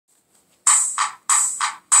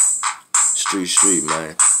Street,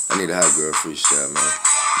 man. I need a hot girl freestyle, man.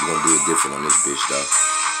 You gonna do it different on this bitch, though.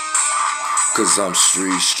 Cause I'm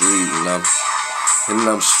street, and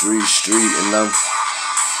I'm street, and I'm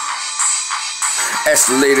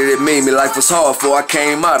asked the lady that made me life was hard before I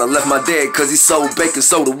came out. I left my dad cause he sold baking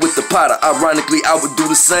soda with the potter. Ironically, I would do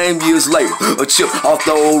the same years later. A chip off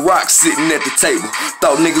the old rock sitting at the table.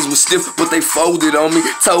 Thought niggas was stiff, but they folded on me.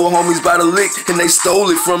 Told homies by the lick, and they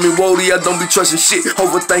stole it from me. Wody, I don't be trusting shit.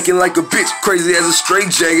 Overthinking like a bitch. Crazy as a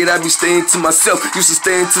straight jacket. I be staying to myself. Used to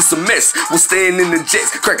stay into some mess. Was staying in the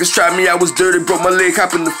jets. Crackers tried me, I was dirty. Broke my leg,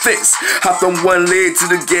 hopping the fence. Hopped on one leg to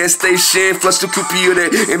the gas station. Flushed the coupie of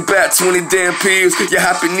that and about 20 damn pills. You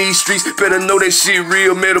hop in these streets, better know that shit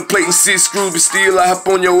real. Metal plate and 6 screws, but still I hop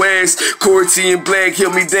on your ass. Corey T and Black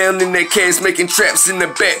held me down in that cast, making traps in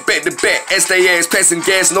the back to back. Ass they ass, passing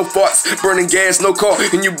gas, no farts, burning gas, no car.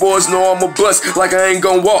 And you boys know I'm a bust, like I ain't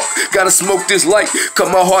gon' walk. Gotta smoke this light,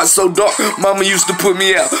 cut my heart so dark. Mama used to put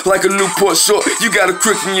me out like a Newport short. You got a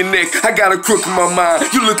crook in your neck, I got a crook in my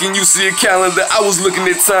mind. You looking, you see a calendar, I was looking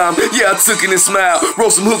at time. Yeah, I took it and smiled,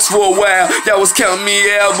 wrote some hooks for a while. Y'all was counting me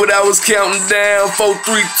out, but I was counting down. 4,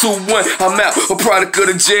 3, 2, 1, I'm out. A product of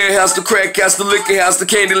the jailhouse, the crack house, the liquor house, the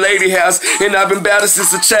candy lady house. And I've been battered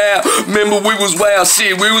since a child. Remember we was wild,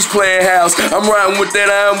 shit, we was playing house. I'm riding with that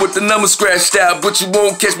iron with the number scratched out. But you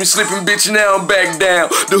won't catch me slipping, bitch, now I'm back down.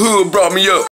 The hood brought me up.